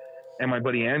 didn't we? And my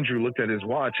buddy Andrew looked at his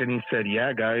watch and he said,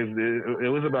 yeah, guys,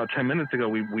 it was about 10 minutes ago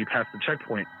we passed the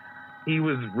checkpoint. He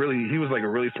was like a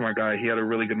really smart guy. He had a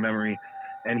really good memory.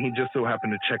 And he just so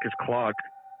happened to check his clock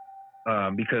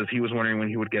because he was wondering when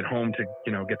he would get home to,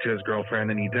 get to his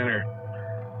girlfriend and eat dinner.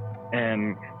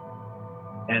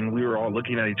 And we were all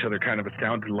looking at each other kind of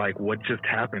astounded, like, what just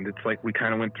happened? It's like we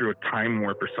kind of went through a time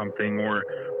warp or something, or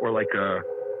like a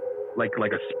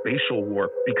spatial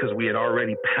warp, because we had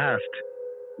already passed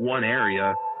one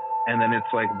area, and then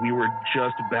it's like we were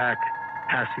just back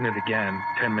passing it again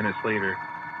 10 minutes later,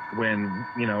 when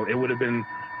it would have been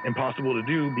impossible to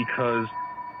do because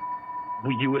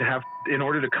you would have, in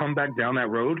order to come back down that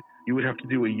road, you would have to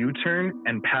do a U-turn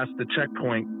and pass the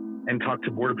checkpoint and talk to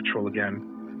Border Patrol again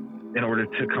in order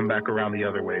to come back around the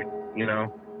other way,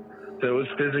 So it was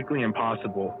physically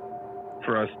impossible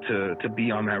for us to be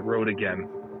on that road again.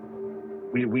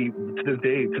 We to this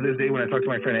day, when I talk to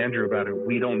my friend Andrew about it,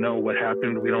 we don't know what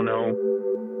happened. We don't know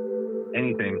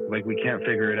anything. Like, we can't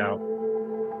figure it out.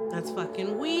 That's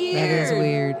fucking weird. That is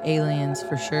weird. Aliens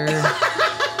for sure.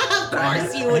 Of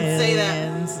course you would say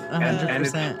that.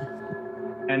 100%.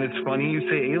 And it's funny you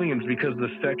say aliens, because the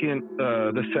second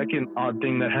odd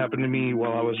thing that happened to me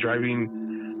while I was driving,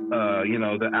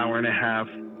 the hour and a half,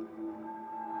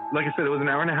 like I said, it was an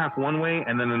hour and a half one way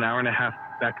and then an hour and a half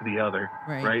back to the other,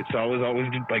 Right. right? So I was always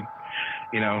like,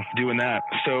 doing that.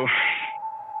 So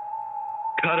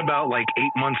cut about like 8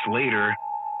 months later,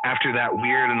 after that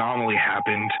weird anomaly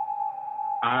happened,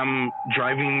 I'm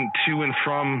driving to and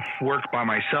from work by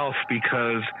myself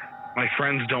because my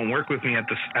friends don't work with me at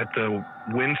the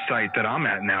wind site that I'm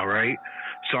at now, right?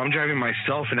 So I'm driving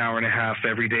myself an hour and a half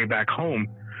every day back home.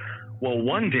 Well,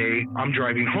 one day I'm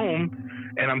driving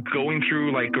home and I'm going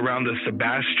through like around the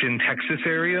Sebastian, Texas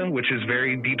area, which is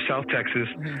very deep South Texas,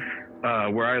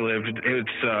 where I lived.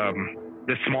 It's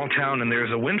this small town and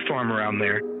there's a wind farm around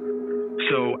there.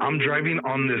 So I'm driving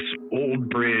on this old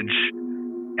bridge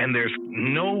and there's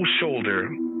no shoulder,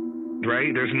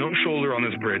 right? There's no shoulder on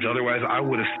this bridge. Otherwise I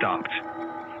would have stopped.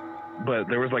 But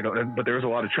there was a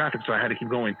lot of traffic, so I had to keep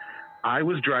going. I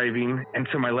was driving, and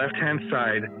to my left-hand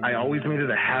side, I always made it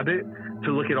a habit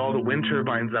to look at all the wind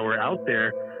turbines that were out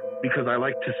there because I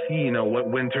like to see, what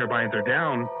wind turbines are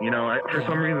down. For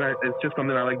some reason, it's just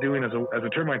something I like doing as a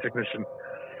turbine technician.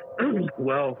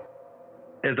 Well,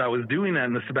 as I was doing that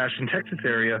in the Sebastian, Texas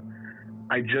area,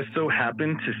 I just so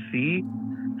happened to see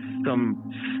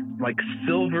some like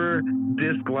silver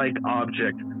disc-like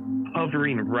object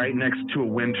hovering right next to a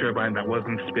wind turbine that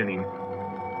wasn't spinning.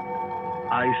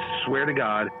 I swear to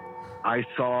God, I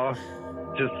saw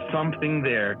just something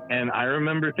there, and I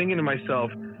remember thinking to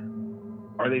myself,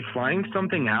 "Are they flying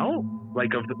something out?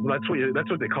 That's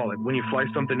what they call it when you fly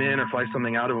something in or fly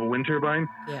something out of a wind turbine.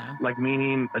 Yeah. Like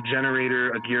meaning a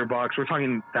generator, a gearbox. We're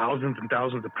talking thousands and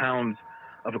thousands of pounds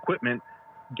of equipment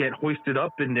get hoisted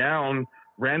up and down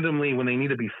randomly when they need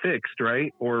to be fixed,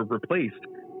 right, or replaced.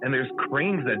 And there's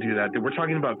cranes that do that. We're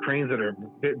talking about cranes that are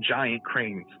giant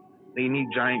cranes. They need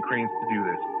giant cranes to do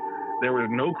this. There were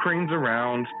no cranes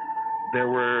around. There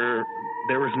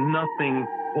was nothing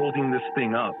holding this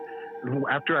thing up.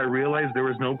 After I realized there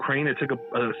was no crane, it took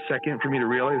a second for me to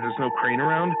realize there's no crane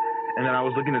around, and then I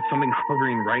was looking at something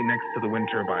hovering right next to the wind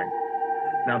turbine.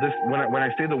 Now, when I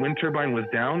say the wind turbine was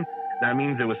down, that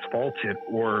means it was faulted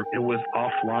or it was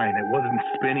offline. It wasn't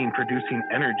spinning, producing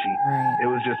energy. Right. It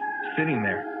was just sitting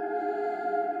there.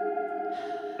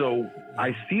 So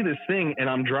I see this thing and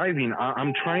I'm driving.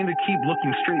 I'm trying to keep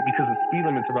looking straight because the speed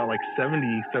limit's about like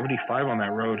 70, 75 on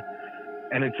that road.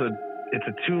 And it's a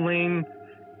 2-lane,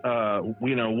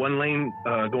 one lane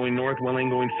going north, 1 lane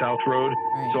going south road.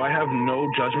 Right. So I have no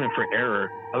judgment for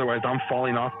error. Otherwise, I'm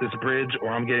falling off this bridge or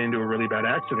I'm getting into a really bad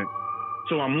accident.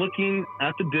 So I'm looking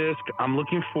at the disc. I'm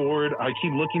looking forward. I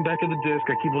keep looking back at the disc.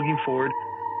 I keep looking forward.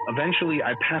 Eventually,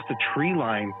 I pass a tree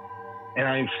line and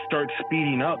I start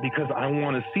speeding up because I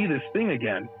want to see this thing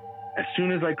again. As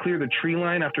soon as I clear the tree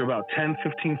line, after about 10,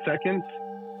 15 seconds,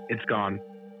 it's gone.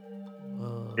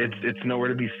 It's nowhere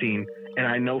to be seen. And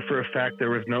I know for a fact there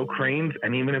was no cranes,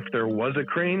 and even if there was a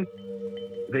crane,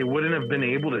 they wouldn't have been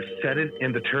able to set it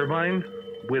in the turbine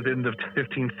within the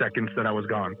 15 seconds that I was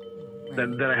gone.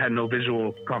 That I had no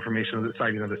visual confirmation of the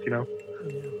sighting of this,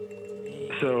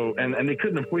 So, and they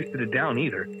couldn't have hoisted it down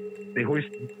either. They hoist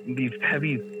these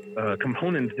heavy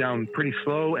components down pretty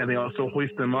slow, and they also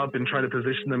hoist them up and try to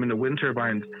position them in the wind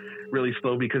turbines really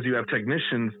slow because you have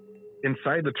technicians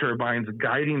inside the turbines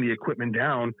guiding the equipment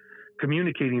down,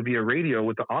 communicating via radio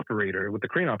with the operator, with the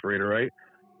crane operator, right?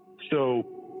 So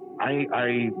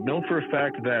I know for a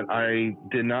fact that I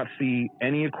did not see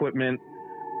any equipment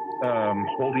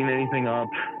holding anything up,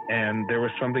 and there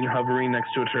was something hovering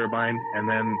next to a turbine, and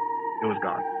then it was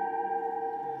gone.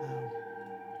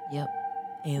 Yep.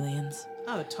 Aliens.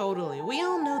 Oh, totally. We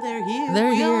all know they're here. They're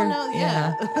we here. all know,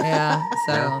 yeah. Yeah.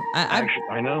 So Yeah.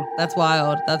 I know. That's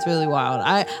wild. That's really wild.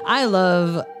 I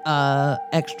love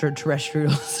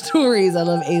extraterrestrial stories. I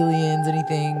love aliens,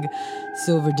 anything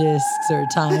silver discs or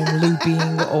time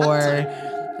looping or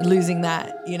losing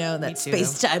that, that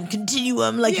space-time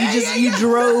continuum. Like you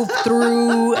drove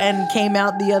through and came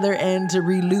out the other end to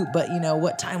re-loop, but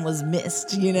what time was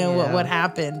missed, what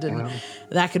happened. And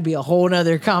that could be a whole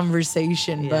nother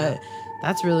conversation, but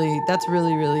that's really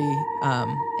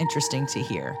interesting to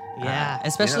hear.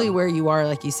 Especially where you are,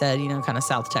 like you said, kind of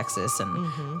South Texas,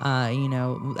 and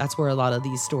that's where a lot of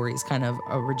these stories kind of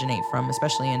originate from.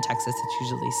 Especially in Texas, it's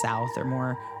usually south or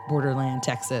more borderland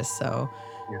Texas. So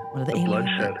one of the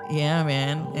bloodshed. Yeah,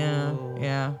 man.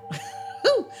 Yeah.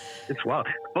 It's wild.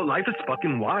 But life is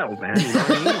fucking wild, man. You know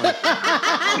what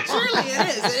I mean? Surely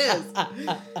it is.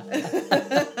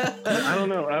 I don't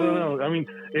know. I mean,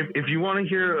 if you want to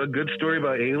hear a good story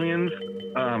about aliens,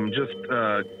 just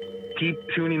keep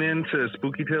tuning in to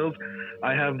Spooky Tales.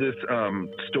 I have this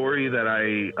story that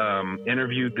I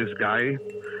interviewed this guy.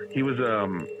 He was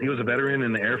a veteran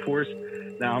in the Air Force.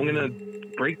 Now I'm gonna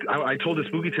I told the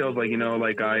Spooky Tales, like, you know,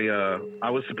 like I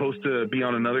was supposed to be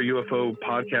on another UFO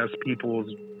podcast,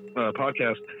 people's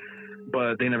podcast,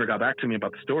 but they never got back to me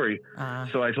about the story.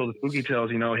 So I told the Spooky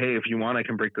Tales, you know, hey, if you want, I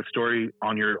can break the story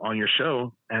on your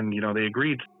show. And, you know, they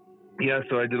agreed. Yeah,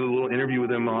 so I did a little interview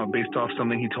with him based off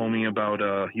something he told me about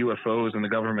UFOs and the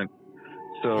government.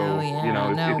 So, you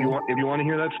know, if you want to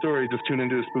hear that story, just tune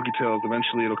into the Spooky Tales.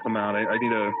 Eventually it'll come out. We're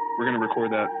going to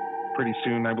record that pretty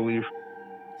soon, I believe.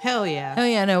 Hell yeah. Oh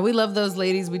yeah, no, we love those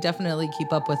ladies. We definitely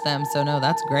keep up with them. So no,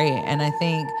 that's great. And I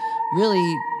think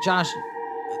really, Josh,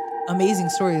 amazing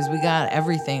stories. We got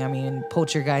everything. I mean,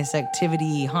 poltergeist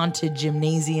activity, haunted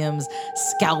gymnasiums,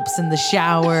 scalps in the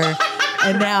shower,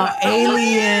 and now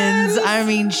aliens. I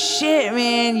mean, shit,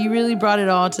 man, you really brought it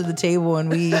all to the table, and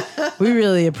we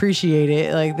really appreciate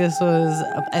it. Like, this was,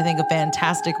 I think, a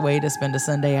fantastic way to spend a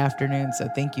Sunday afternoon. So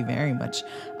thank you very much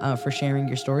for sharing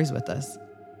your stories with us.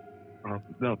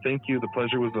 No, thank you. The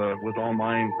pleasure was all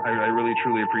mine. I really,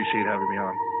 truly appreciate having me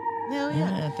on. Hell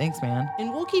yeah. Yeah, thanks, man.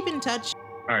 And we'll keep in touch.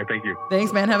 All right, thank you.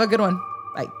 Thanks, man. Have a good one.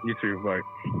 Bye. You too. Bye.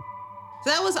 So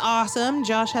that was awesome.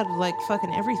 Josh had like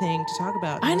fucking everything to talk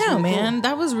about. I know, really man. cool.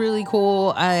 That was really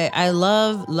cool. I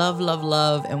love,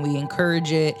 and we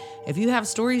encourage it. If you have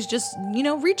stories, just, you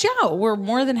know, reach out. We're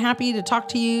more than happy to talk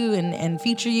to you and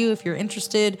feature you if you're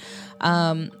interested.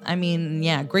 I mean,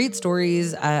 yeah, great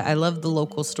stories. I love the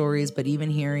local stories, but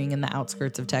even hearing in the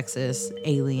outskirts of Texas,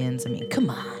 aliens, I mean, come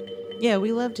on. Yeah,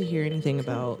 we love to hear anything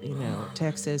about, you know,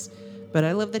 Texas. But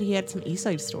I love that he had some East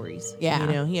Side stories. Yeah.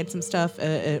 You know, he had some stuff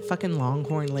at fucking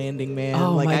Longhorn Landing, man.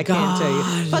 Oh, like, my I can't tell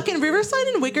you. Fucking Riverside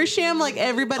and Wickersham, like,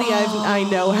 everybody I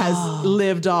know has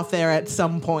lived off there at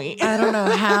some point. I don't know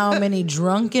how many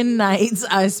drunken nights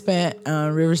I spent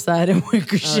on Riverside and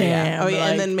Wickersham. Oh, yeah.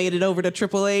 Like, And then made it over to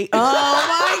 888. oh,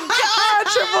 my God.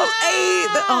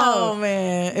 888. Oh,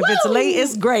 man. If it's late,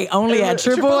 it's great. Only at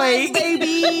 888.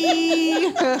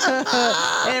 Baby.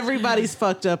 Everybody's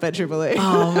fucked up at 888.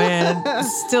 Oh, man.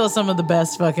 Still some of the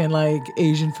best fucking, like,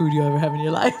 Asian food you ever have in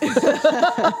your life.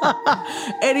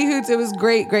 Eddie Hoots, it was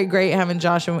great having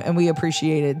Josh, and we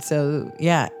appreciate it. So,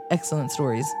 yeah, excellent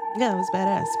stories. Yeah, it was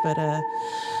badass. But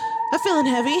I'm feeling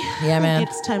heavy. Yeah, man.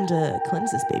 It's time to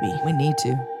cleanse this baby. We need to.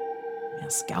 Yeah,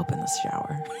 scalp in the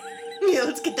shower. Yeah,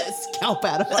 let's get that scalp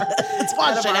out of our Let's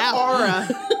wash it out. aura.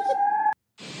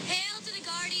 Hail to the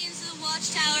guardians of the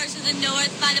watchtowers of the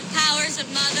north by the powers of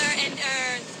Mother and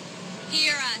Earth.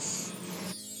 Hear us.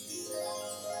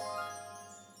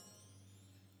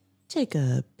 Take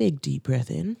a big deep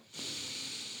breath in.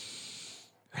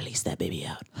 Release that baby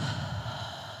out.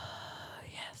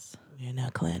 Yes. You're now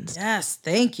cleansed. Yes,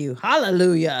 thank you.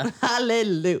 Hallelujah.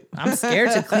 Hallelujah. I'm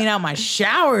scared to clean out my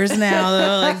showers now,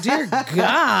 though. Like, dear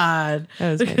God.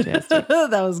 That was fantastic.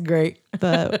 That was great.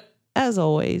 But as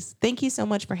always, thank you so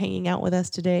much for hanging out with us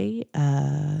today.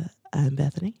 I'm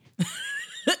Bethany.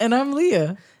 And I'm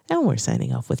Leah. And we're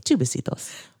signing off with two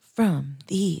besitos. From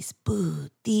these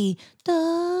bootitos.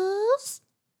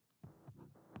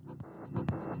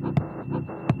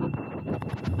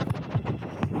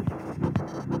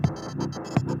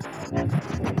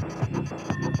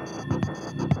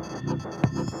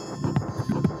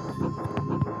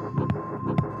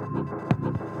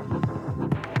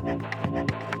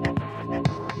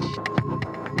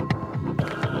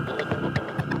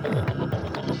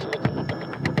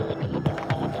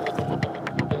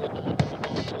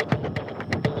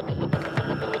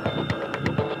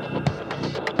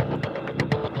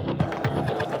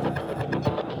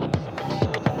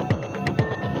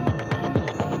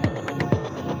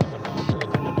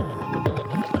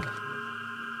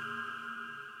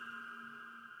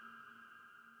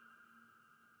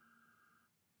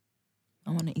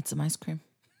 I want to eat some ice cream.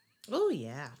 Oh,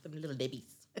 yeah. Them little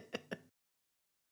babies.